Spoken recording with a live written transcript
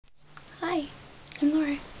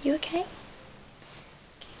You okay?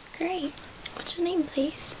 Great. What's your name,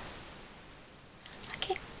 please?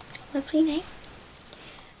 Okay, lovely name.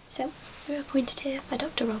 So, you were appointed here by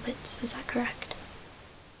Dr. Roberts, is that correct?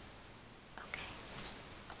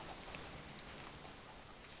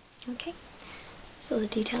 Okay, so the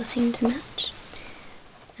details seem to match.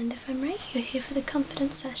 And if I'm right, you're here for the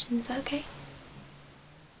confidence session, is that okay?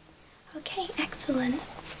 Okay, excellent.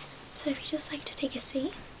 So if you'd just like to take a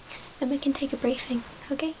seat, then we can take a briefing,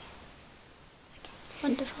 okay?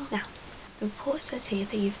 Wonderful. Now, the report says here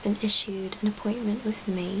that you've been issued an appointment with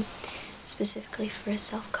me, specifically for a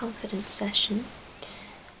self-confidence session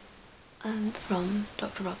from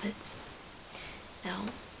Dr. Roberts. Now,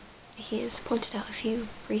 he has pointed out a few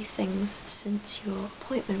brief things since your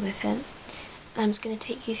appointment with him, and I'm just going to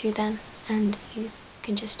take you through them, and you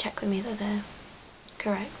can just check with me that they're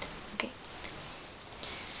correct. Okay,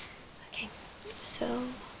 so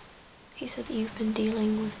he said that you've been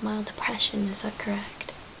dealing with mild depression, is that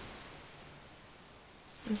correct?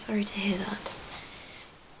 I'm sorry to hear that.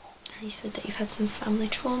 And he said that you've had some family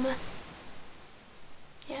trauma.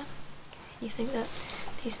 Yeah? You think that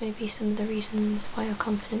these may be some of the reasons why your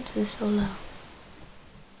confidence is so low.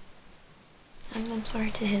 And I'm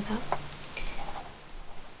sorry to hear that.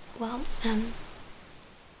 Well,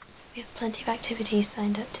 we have plenty of activities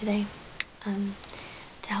signed up today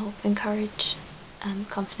to help encourage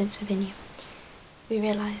confidence within you. We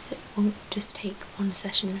realise it won't just take one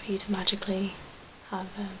session for you to magically have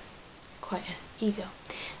quite an ego,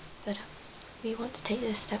 but we want to take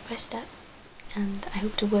this step by step, and I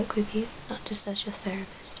hope to work with you, not just as your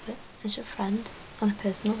therapist, but as your friend on a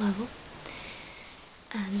personal level.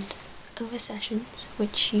 And over sessions,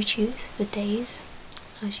 which you choose, the days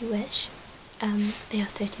as you wish, they are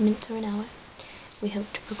 30 minutes or an hour. We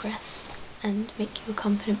hope to progress and make you a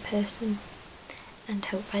confident person, and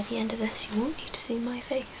hope by the end of this you won't need to see my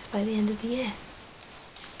face by the end of the year.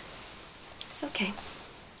 Okay,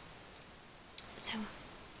 so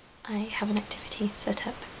I have an activity set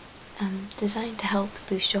up designed to help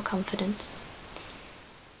boost your confidence.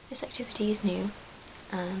 This activity is new,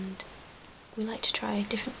 and we like to try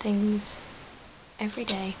different things every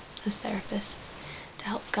day as therapists to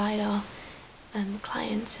help guide our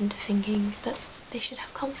clients into thinking that they should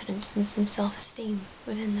have confidence and some self-esteem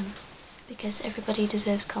within them, because everybody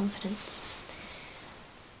deserves confidence.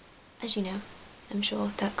 As you know, I'm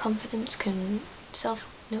sure that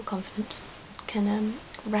no confidence can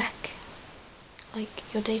wreck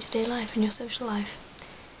like your day-to-day life and your social life,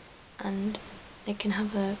 and it can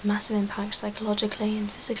have a massive impact psychologically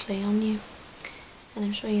and physically on you, and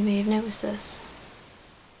I'm sure you may have noticed this.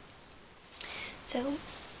 So,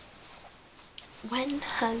 when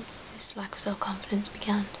has this lack of self-confidence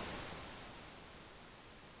begun?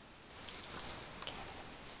 Okay.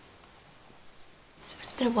 So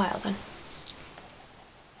it's been a while then.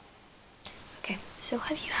 Okay, so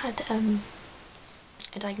have you had a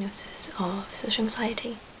diagnosis of social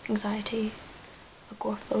anxiety,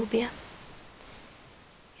 agoraphobia?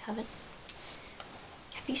 You haven't?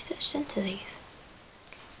 Have you searched into these?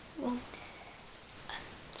 Okay. Well,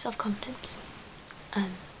 self-confidence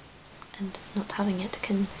and not having it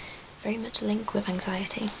can very much link with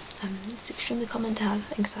anxiety. It's extremely common to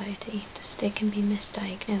have anxiety, just it can be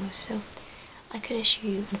misdiagnosed, so I could issue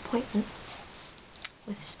you an appointment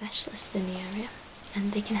with a specialist in the area,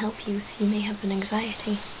 and they can help you if you may have an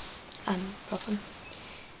anxiety problem.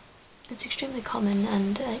 It's extremely common,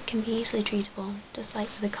 and it can be easily treatable, just like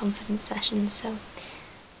with the confidence sessions, so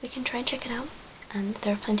we can try and check it out, and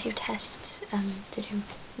there are plenty of tests to do.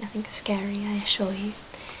 Nothing scary, I assure you,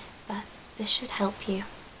 but this should help you.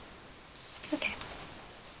 Okay.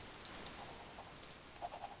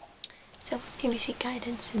 So, have you seek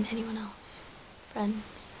guidance in anyone else?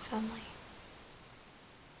 Friends? Family?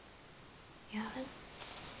 You haven't?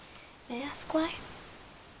 May I ask why?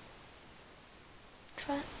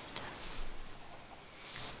 Trust?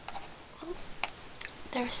 Well,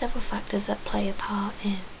 there are several factors that play a part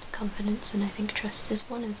in confidence, and I think trust is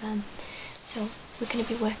one of them. So, we're going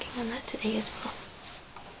to be working on that today as well.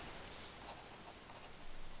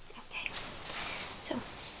 Okay, so,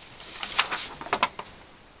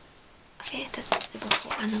 okay, that's the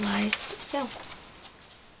report analysed. So,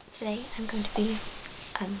 today I'm going to be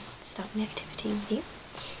starting the activity with you,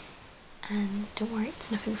 and don't worry,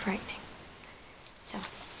 it's nothing frightening. So,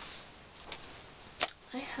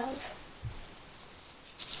 I have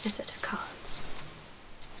a set of cards,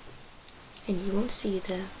 and you won't see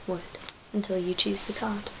the word until you choose the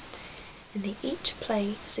card, and they each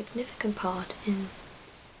play a significant part in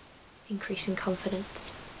increasing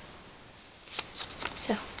confidence.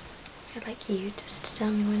 So, I'd like you just to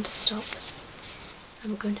tell me when to stop,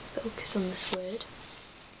 I'm going to focus on this word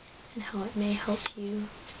and how it may help you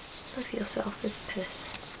love yourself as a person.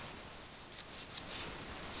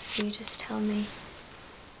 So you just tell me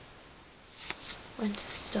when to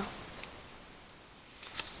stop.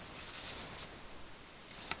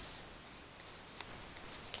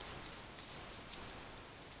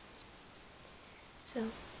 So,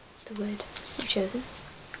 the word you've chosen,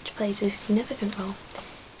 which plays a significant role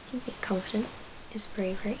in being confident, is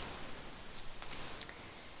bravery.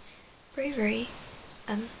 Bravery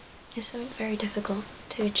is something very difficult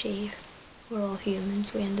to achieve. We're all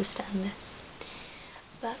humans, we understand this.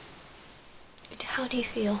 But how do you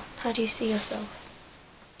feel? How do you see yourself?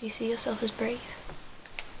 Do you see yourself as brave?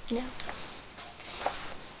 No?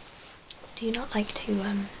 Do you not like to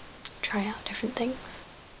try out different things?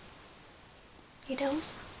 You don't?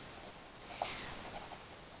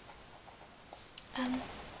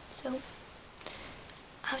 So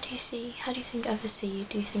how do you think others see you?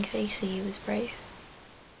 Do you think they see you as brave?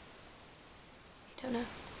 You don't know?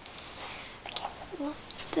 Okay, well,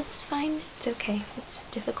 that's fine, it's okay. It's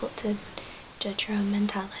difficult to judge your own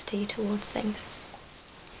mentality towards things.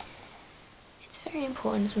 It's very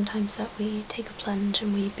important sometimes that we take a plunge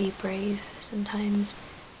and we be brave. Sometimes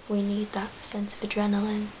we need that sense of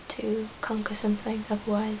adrenaline to conquer something,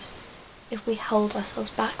 otherwise if we hold ourselves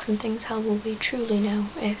back from things, how will we truly know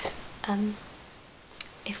if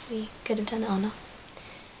we could have done it or not?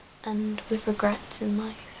 And with regrets in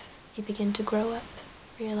life, you begin to grow up,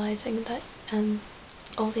 realising that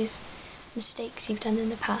all these mistakes you've done in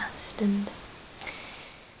the past, and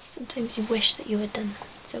sometimes you wish that you had done them.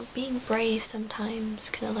 So being brave sometimes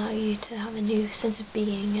can allow you to have a new sense of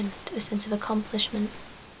being and a sense of accomplishment.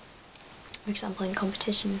 For example, in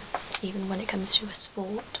competition, even when it comes to a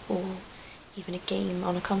sport or even a game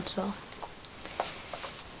on a console.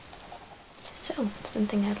 So,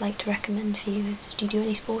 something I'd like to recommend for you is, do you do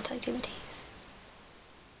any sport activities?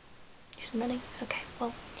 Do some running? Okay,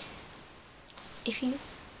 well, if you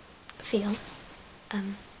feel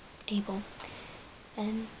able,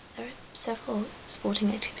 then there are several sporting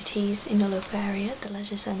activities in your local area at the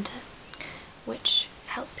leisure centre which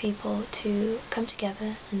help people to come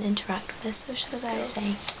together and interact with their social skills.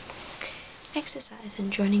 Exercise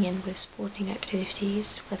and joining in with sporting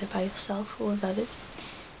activities, whether by yourself or with others,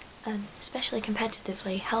 especially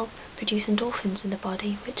competitively, help produce endorphins in the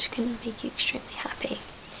body, which can make you extremely happy.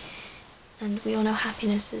 And we all know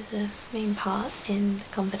happiness is a main part in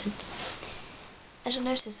confidence. As you'll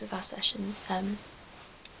notice with our session,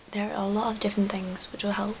 there are a lot of different things which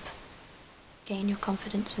will help gain your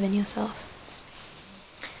confidence within yourself.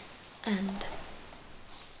 And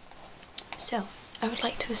so, I would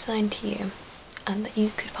like to assign to you that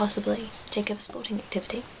you could possibly take up a sporting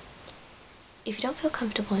activity. If you don't feel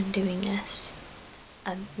comfortable in doing this,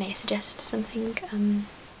 may I suggest something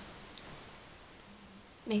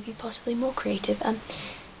maybe possibly more creative?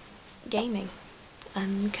 Gaming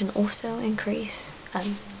can also increase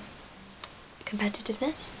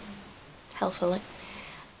competitiveness, healthily,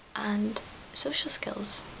 and social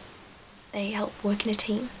skills. They help work in a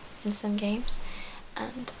team in some games,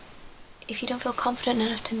 and if you don't feel confident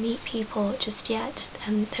enough to meet people just yet,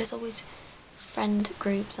 there's always friend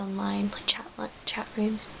groups online, like chat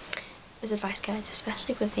rooms. There's advice guides,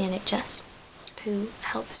 especially with the NHS, who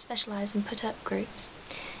help specialise and put up groups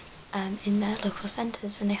in their local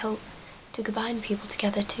centres, and they hope to combine people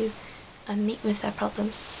together to meet with their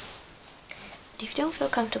problems. But if you don't feel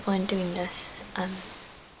comfortable in doing this,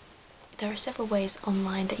 there are several ways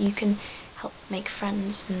online that you can help make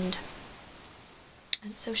friends and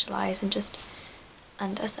socialise,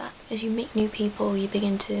 and as you meet new people, you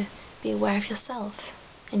begin to be aware of yourself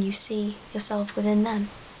and you see yourself within them.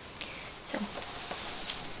 So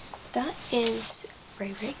that is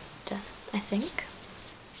bravery done, I think.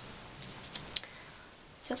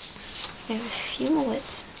 So we have a few more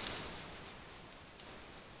words.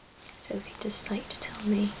 So if you'd just like to tell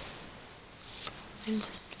me when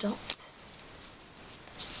to stop.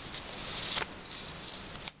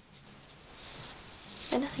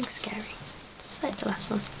 They're nothing scary, just like the last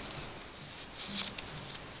one.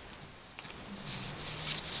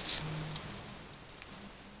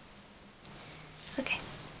 Okay,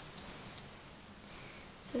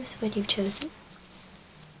 so this word you've chosen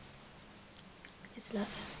is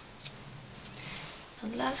love.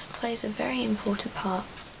 And love plays a very important part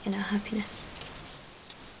in our happiness.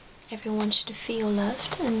 Everyone should feel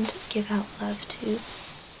loved and give out love to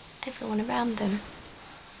everyone around them,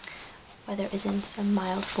 whether it is in some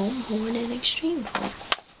mild form or in an extreme form.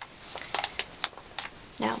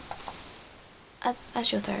 Now,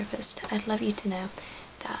 as your therapist, I'd love you to know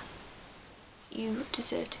that you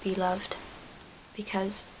deserve to be loved,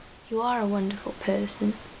 because you are a wonderful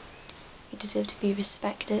person. You deserve to be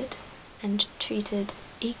respected and treated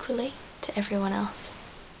equally to everyone else.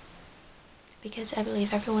 Because I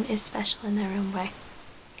believe everyone is special in their own way.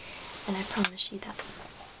 And I promise you that.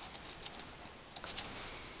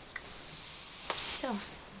 So,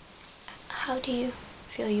 how do you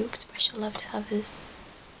feel you express your love to others?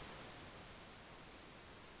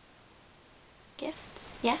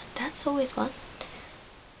 Gifts? Yeah, that's always one.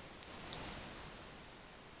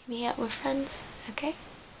 You meet out with friends? Okay.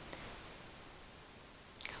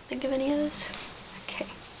 Can't think of any others? Okay.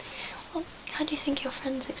 Well, how do you think your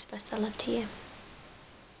friends express their love to you?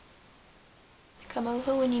 They come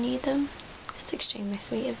over when you need them? It's extremely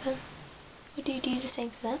sweet of them. Would you do the same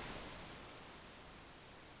for them?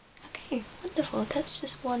 Okay, wonderful. That's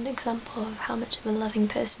just one example of how much of a loving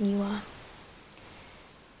person you are.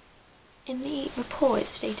 In the report it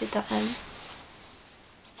stated that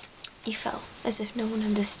you felt as if no one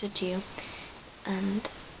understood you, and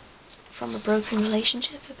from a broken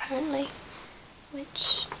relationship apparently,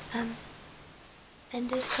 which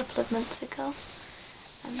ended a couple of months ago.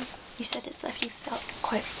 You said it's left you felt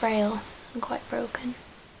quite frail and quite broken.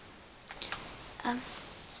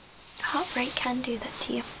 Heartbreak can do that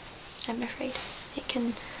to you, I'm afraid. It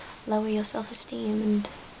can lower your self-esteem and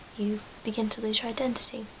you begin to lose your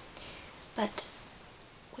identity. But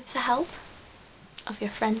with the help of your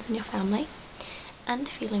friends and your family, and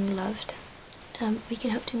feeling loved, we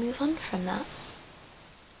can hope to move on from that.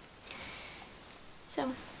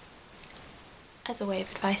 So, as a way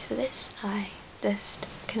of advice for this, I just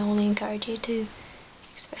can only encourage you to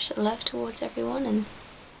express your love towards everyone, and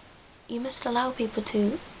you must allow people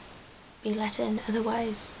to be let in.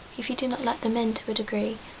 Otherwise, if you do not let them in to a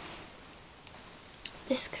degree,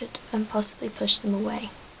 this could possibly push them away.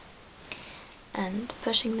 And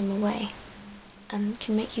pushing them away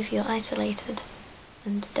can make you feel isolated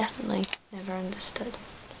and definitely never understood.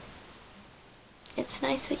 It's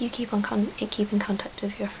nice that you keep in contact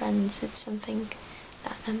with your friends. It's something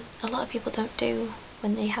that a lot of people don't do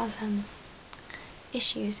when they have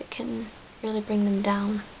issues. It can really bring them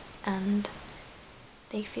down, and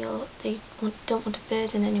they feel they don't want to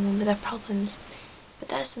burden anyone with their problems. But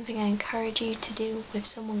that's something I encourage you to do with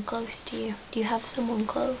someone close to you. Do you have someone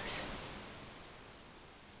close?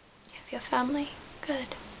 Your family?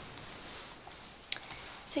 Good.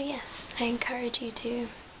 So yes, I encourage you to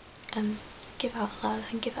give out love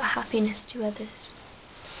and give out happiness to others.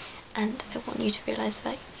 And I want you to realise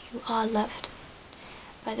that you are loved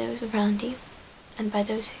by those around you and by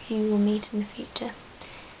those who you will meet in the future.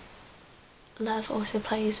 Love also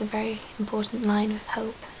plays a very important line with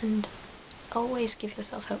hope, and always give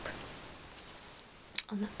yourself hope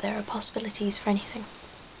on that there are possibilities for anything.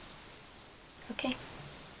 Okay?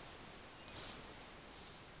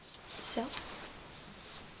 So,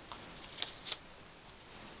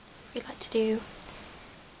 we'd like to do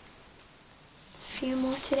just a few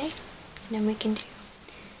more today, and then we can do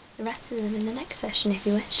the rest of them in the next session if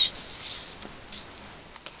you wish.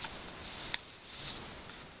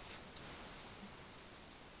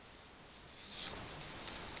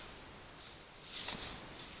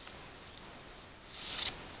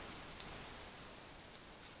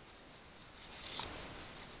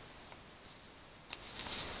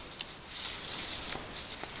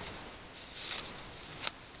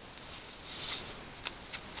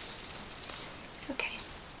 Okay.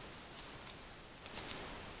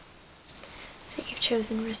 So you've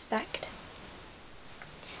chosen respect.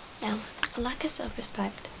 Now, a lack of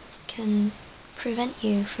self-respect can prevent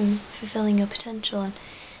you from fulfilling your potential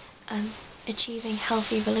and achieving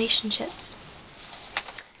healthy relationships.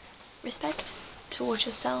 Respect towards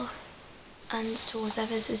yourself and towards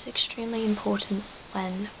others is extremely important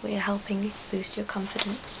when we are helping boost your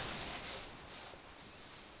confidence.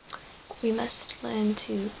 We must learn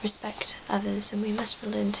to respect others, and we must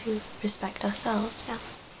learn to respect ourselves. Now,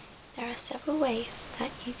 there are several ways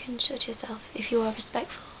that you can judge yourself if you are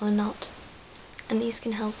respectful or not, and these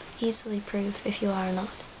can help easily prove if you are or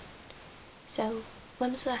not. So,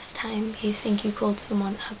 when was the last time you think you called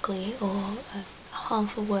someone ugly or a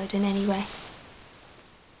harmful word in any way?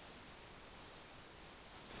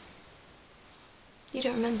 You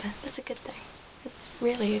don't remember. That's a good thing. It's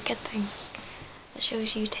really a good thing. That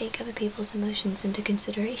shows you take other people's emotions into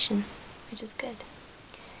consideration, which is good.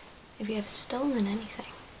 Have you ever stolen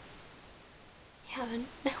anything? You haven't?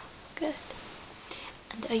 No. Good.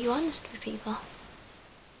 And are you honest with people?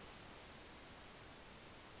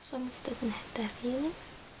 As long as it doesn't hit their feelings,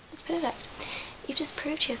 that's perfect. You've just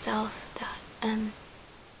proved to yourself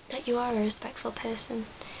that you are a respectful person.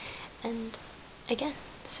 And again,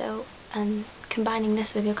 so combining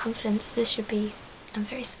this with your confidence, this should be and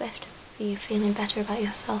very swift for you feeling better about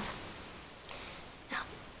yourself. Now,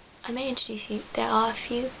 I may introduce you, there are a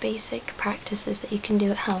few basic practices that you can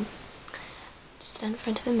do at home. Stand in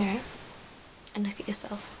front of a mirror and look at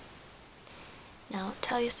yourself. Now,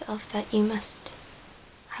 tell yourself that you must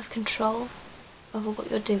have control over what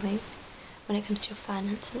you're doing when it comes to your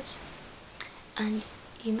finances, and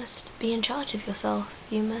you must be in charge of yourself.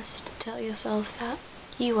 You must tell yourself that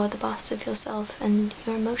you are the boss of yourself and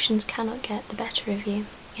your emotions cannot get the better of you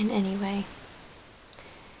in any way.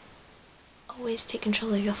 Always take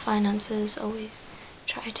control of your finances, always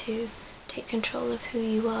try to take control of who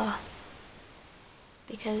you are,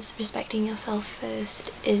 because respecting yourself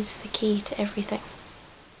first is the key to everything.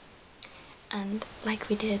 And like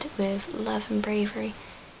we did with love and bravery,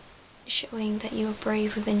 showing that you are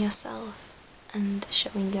brave within yourself and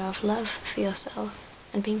showing you have love for yourself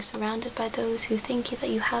and being surrounded by those who think that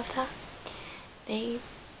you have that,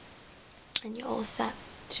 and you're all set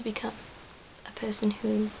to become a person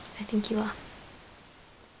who I think you are.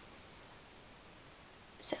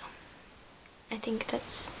 So, I think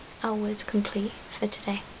that's our words complete for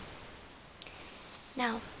today.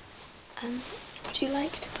 Now, would you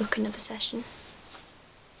like to book another session?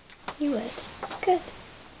 You would? Good.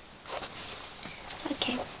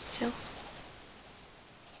 Okay, so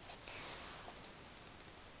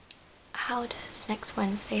how does next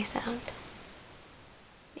Wednesday sound?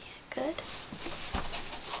 Yeah, good.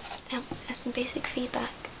 Now, as some basic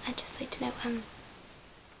feedback, I'd just like to know,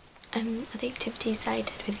 are the activities that I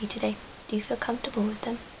did with you today, do you feel comfortable with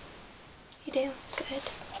them? You do? Good.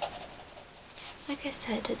 Like I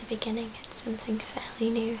said at the beginning, it's something fairly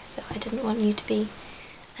new, so I didn't want you to be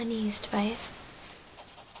uneased by it.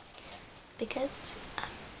 Because,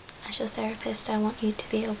 as your therapist, I want you to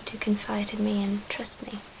be able to confide in me and trust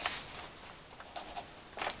me.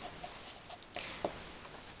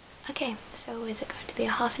 Okay, so is it going to be a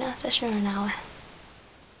half an hour session or an hour?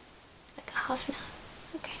 Like a half an hour?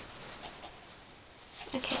 Okay.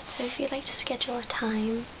 Okay, so if you'd like to schedule a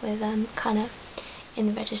time with Connor in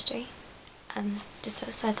the registry, just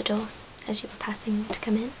outside the door as you were passing to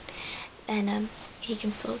come in, then he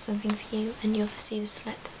can sort something for you and you'll receive a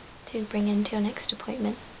slip to bring into your next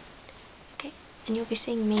appointment. Okay, and you'll be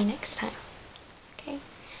seeing me next time. Okay,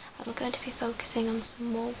 and we're going to be focusing on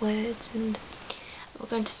some more words and we're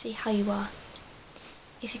going to see how you are.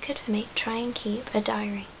 If you could for me, try and keep a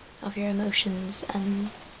diary of your emotions and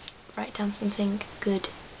write down something good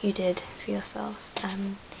you did for yourself.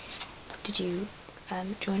 Did you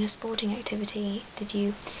join a sporting activity? Did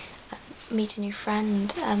you meet a new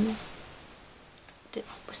friend?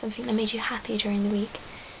 Something that made you happy during the week?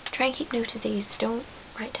 Try and keep note of these. Don't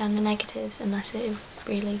write down the negatives unless it is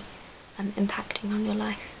really impacting on your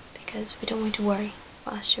life, because we don't want to worry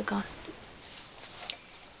whilst you're gone.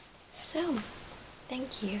 So,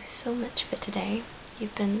 thank you so much for today.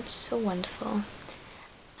 You've been so wonderful,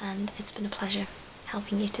 and it's been a pleasure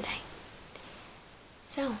helping you today.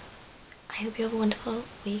 So, I hope you have a wonderful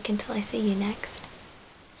week until I see you next.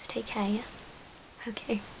 So take care, yeah?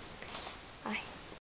 Okay.